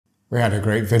We had a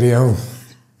great video.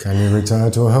 Can you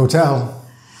retire to a hotel?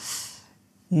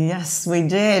 Yes, we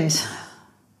did.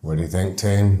 What do you think,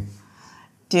 Tim?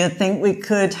 Do you think we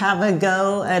could have a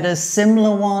go at a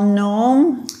similar one,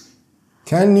 Norm?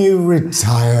 Can you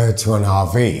retire to an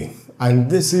RV?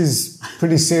 And this is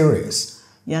pretty serious.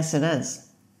 Yes, it is.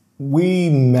 We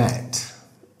met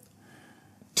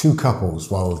two couples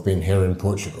while we've been here in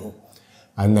Portugal,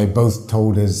 and they both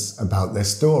told us about their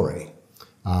story.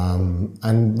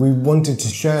 And we wanted to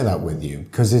share that with you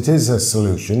because it is a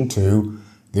solution to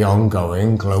the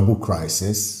ongoing global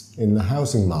crisis in the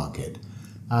housing market.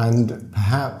 And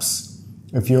perhaps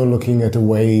if you're looking at a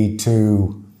way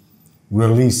to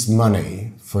release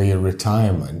money for your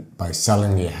retirement by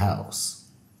selling your house,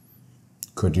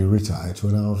 could you retire to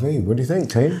an RV? What do you think,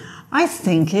 Tim? I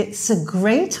think it's a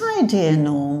great idea,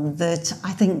 Norm, that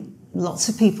I think lots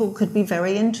of people could be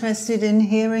very interested in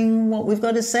hearing what we've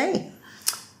got to say.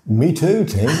 Me too,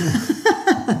 Tim.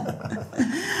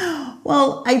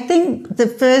 Well, I think the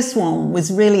first one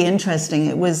was really interesting.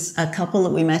 It was a couple that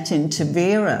we met in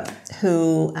Tavira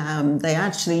who they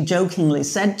actually jokingly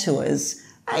said to us,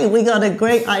 "Hey, we got a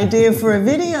great idea for a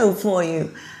video for you."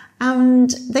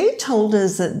 And they told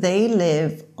us that they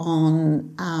live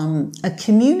on a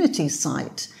community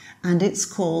site, and it's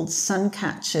called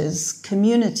Suncatcher's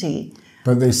Community.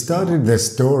 But they started their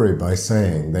story by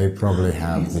saying they probably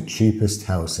have the cheapest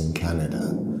house in Canada,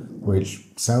 which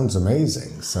sounds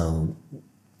amazing. So,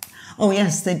 oh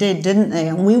yes, they did, didn't they?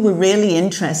 And we were really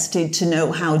interested to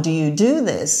know, how do you do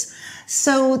this?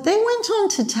 So they went on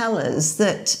to tell us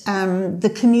that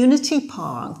the community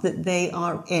park that they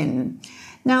are in,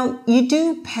 now you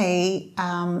do pay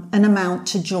an amount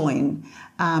to join.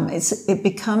 It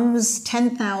becomes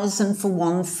 10,000 for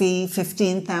one fee,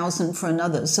 15,000 for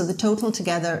another. So the total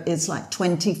together is like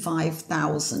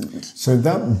 25,000. So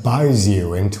that buys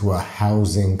you into a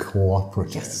housing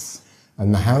cooperative. Yes.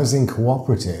 And the housing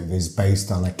cooperative is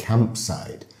based on a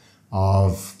campsite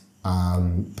of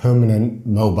permanent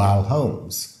mobile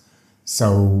homes.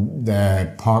 So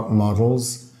they're park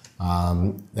models.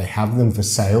 They have them for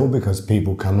sale because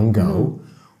people come and go. Mm-hmm.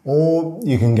 Or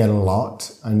you can get a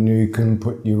lot and you can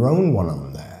put your own one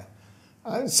on there.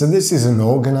 So this is an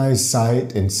organised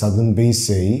site in southern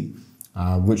BC,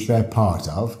 which they're part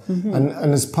of. Mm-hmm.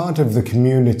 And as part of the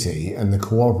community and the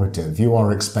cooperative, you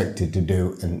are expected to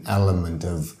do an element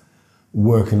of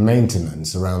work and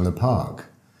maintenance around the park.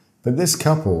 But this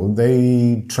couple,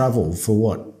 they travel for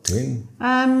what, Tim?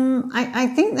 I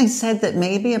think they said that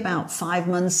maybe about 5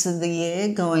 months of the year,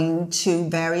 going to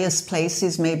various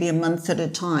places, maybe a month at a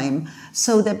time.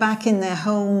 So they're back in their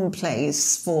home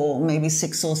place for maybe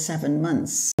 6 or 7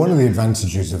 months. One of the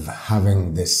advantages of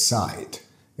having this site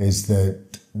is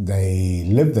that they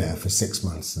live there for 6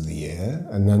 months of the year,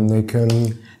 and then they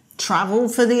can travel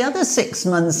for the other 6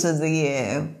 months of the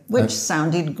year, which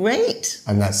sounded great.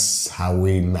 And that's how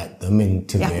we met them in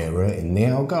Tavira in the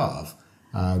Algarve.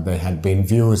 They had been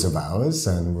viewers of ours,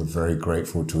 and we're very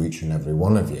grateful to each and every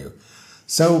one of you.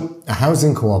 So a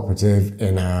housing cooperative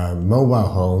in a mobile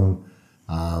home,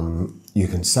 you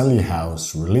can sell your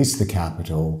house, release the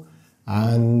capital,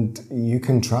 and you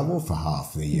can travel for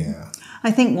half the year.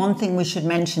 I think one thing we should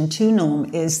mention too, Norm,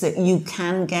 is that you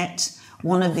can get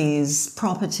one of these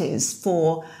properties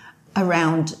for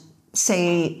around,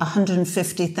 say,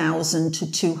 150,000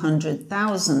 to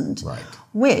 200,000. Right.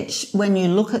 Which, when you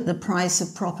look at the price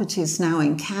of properties now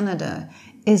in Canada,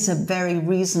 is a very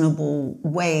reasonable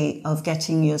way of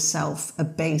getting yourself a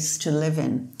base to live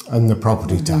in. And the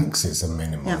property tax is a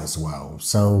minimal as well.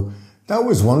 So that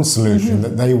was one solution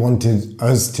that they wanted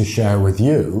us to share with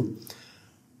you.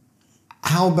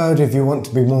 How about if you want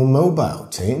to be more mobile,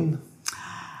 Tim?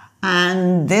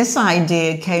 And this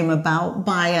idea came about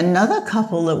by another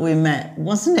couple that we met,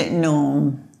 wasn't it,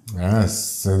 Norm? Yes,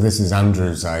 so this is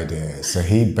Andrew's idea. So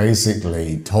he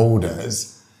basically told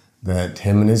us that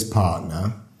him and his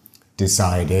partner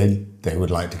decided they would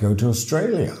like to go to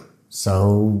Australia.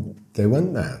 So they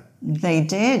went there. They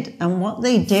did. And what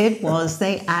they did was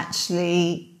they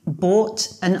actually bought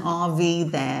an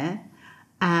RV there,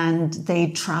 and they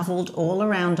travelled all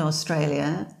around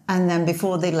Australia, and then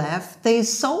before they left, they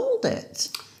sold it.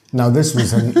 Now, this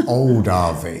was an old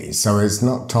RV, so it's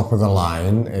not top of the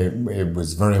line. It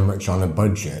was very much on a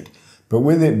budget. But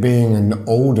with it being an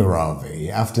older RV,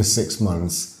 after 6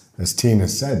 months, as Tina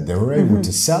said, they were able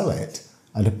to sell it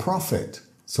at a profit.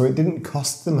 So it didn't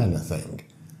cost them anything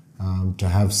to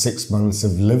have 6 months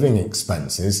of living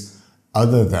expenses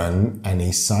other than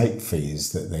any site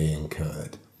fees that they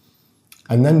incurred.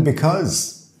 And then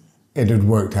because it had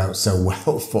worked out so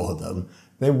well for them,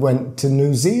 they went to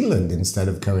New Zealand instead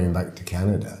of coming back to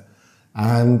Canada.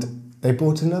 And they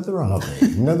bought another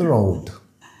RV, another old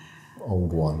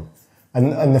one.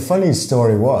 And the funny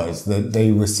story was that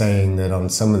they were saying that on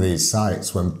some of these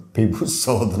sites, when people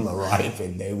saw them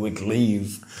arriving, they would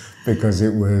leave because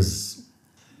it was,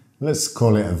 let's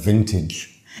call it a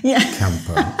vintage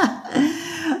camper.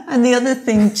 And the other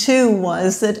thing too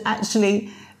was that actually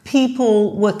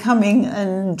people were coming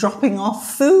and dropping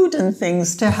off food and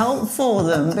things to help for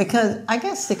them, because I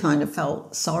guess they kind of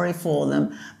felt sorry for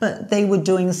them, but they were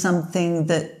doing something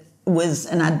that was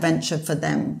an adventure for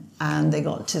them, and they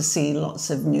got to see lots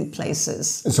of new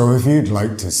places. So if you'd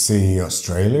like to see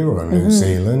Australia or New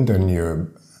Zealand and you're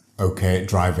okay at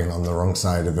driving on the wrong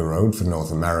side of the road for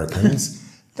North Americans,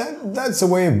 that's a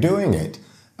way of doing it.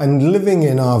 And living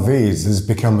in RVs has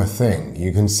become a thing.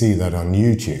 You can see that on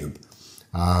YouTube.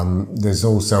 There's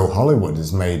also Hollywood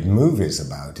has made movies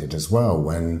about it as well,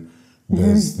 when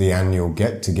there's the annual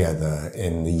get-together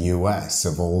in the US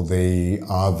of all the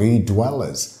RV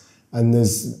dwellers. And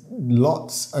there's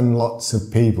lots and lots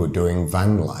of people doing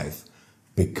van life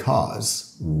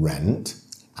because rent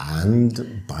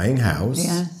and buying house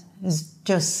is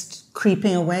just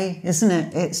creeping away, isn't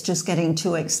it? It's just getting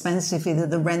too expensive. Either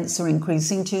the rents are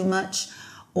increasing too much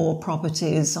or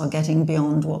properties are getting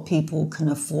beyond what people can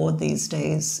afford these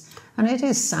days. And it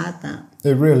is sad that.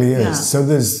 It really is. Yeah. So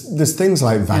there's things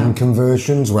like van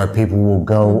conversions where people will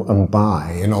go and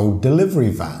buy an old delivery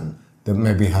van that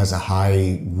maybe has a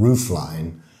high roof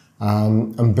line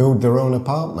and build their own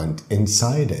apartment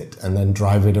inside it and then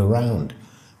drive it around.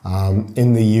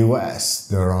 In the US,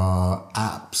 there are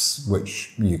apps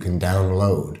which you can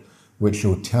download which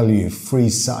will tell you free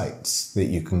sites that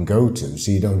you can go to,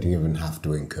 so you don't even have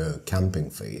to incur camping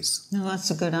fees. No,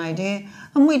 that's a good idea.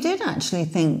 And we did actually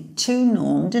think too,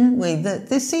 Norm, didn't we, that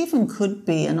this even could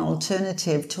be an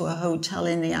alternative to a hotel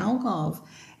in the Algarve,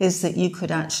 is that you could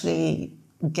actually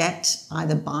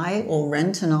either buy or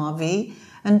rent an RV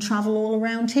and travel all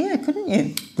around here, couldn't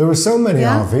you? There are so many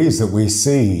RVs that we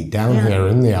see down here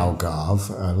in the Algarve,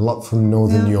 a lot from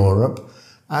Northern Europe,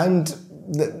 and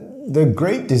the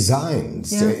great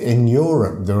designs. In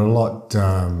Europe, they're a lot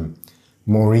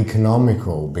more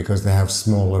economical because they have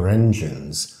smaller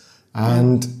engines.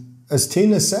 And as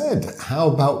Tina said, how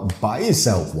about buy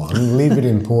yourself one, leave it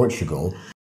in Portugal,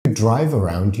 you could drive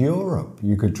around Europe.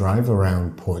 You could drive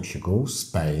around Portugal,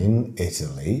 Spain,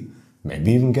 Italy,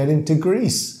 maybe even get into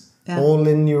Greece, all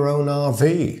in your own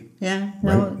RV.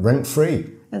 Rent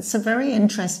free. It's a very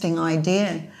interesting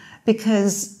idea,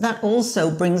 because that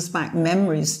also brings back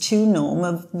memories too, Norm,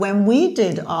 of when we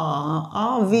did our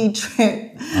RV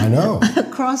trip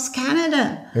across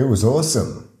Canada. It was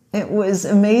awesome. It was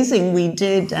amazing. We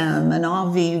did an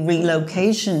RV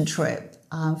relocation trip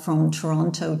from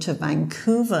Toronto to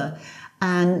Vancouver.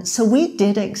 And so we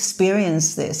did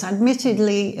experience this.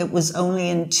 Admittedly, it was only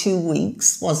in 2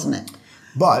 weeks, wasn't it?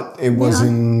 But it was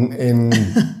in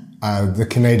the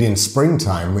Canadian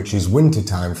springtime, which is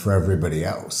wintertime for everybody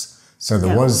else. So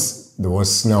there was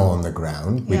snow on the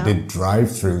ground. We did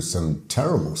drive through some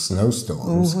terrible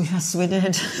snowstorms. Oh, yes, we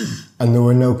did. And there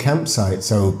were no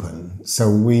campsites open. So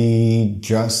we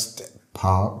just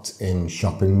parked in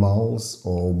shopping malls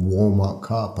or Walmart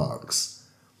car parks.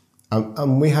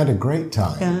 And we had a great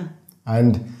time. Yeah.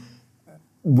 And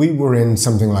we were in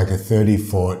something like a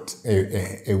 30-foot,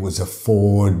 it was a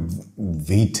Ford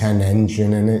V10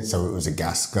 engine in it, so it was a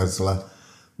gas guzzler.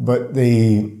 But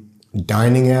the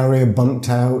dining area bumped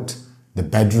out, the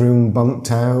bedroom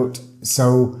bumped out,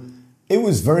 so it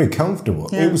was very comfortable.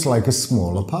 Yeah. It was like a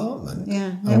small apartment.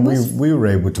 Yeah. And we were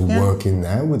able to work in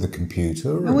there with a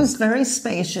computer. It was very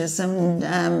spacious,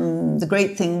 and the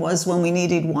great thing was when we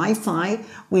needed Wi-Fi,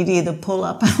 we'd either pull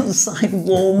up outside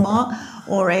Walmart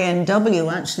or A&W.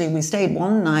 Actually, we stayed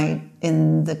one night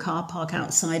in the car park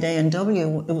outside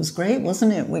A&W. It was great,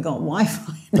 wasn't it? We got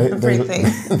Wi-Fi and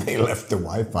everything. They left the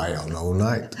Wi-Fi on all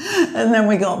night. And then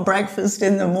we got breakfast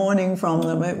in the morning from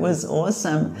them. It was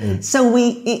awesome. So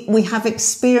we have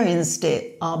experienced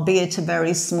it, albeit a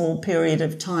very small period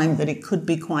of time, that it could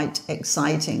be quite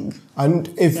exciting. And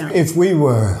if we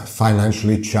were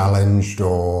financially challenged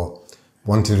or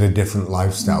wanted a different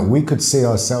lifestyle, we could see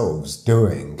ourselves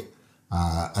doing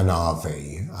an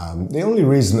RV. The only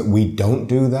reason that we don't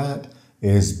do that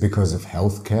is because of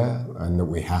healthcare and that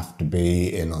we have to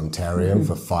be in Ontario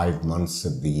for 5 months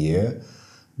of the year.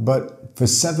 But for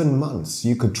 7 months,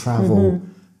 you could travel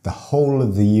the whole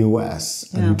of the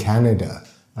US and Canada,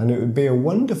 and it would be a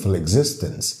wonderful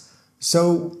existence.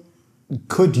 So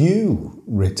could you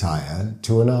retire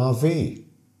to an RV?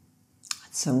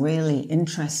 It's a really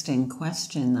interesting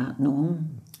question, that,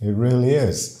 Norm. It really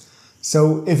is.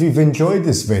 So if you've enjoyed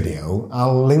this video,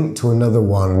 I'll link to another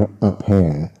one up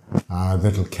here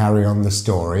that'll carry on the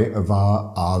story of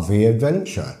our RV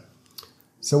adventure.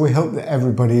 So we hope that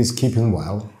everybody is keeping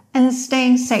well. And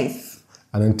staying safe.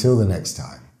 And until the next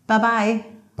time. Bye-bye.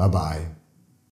 Bye-bye.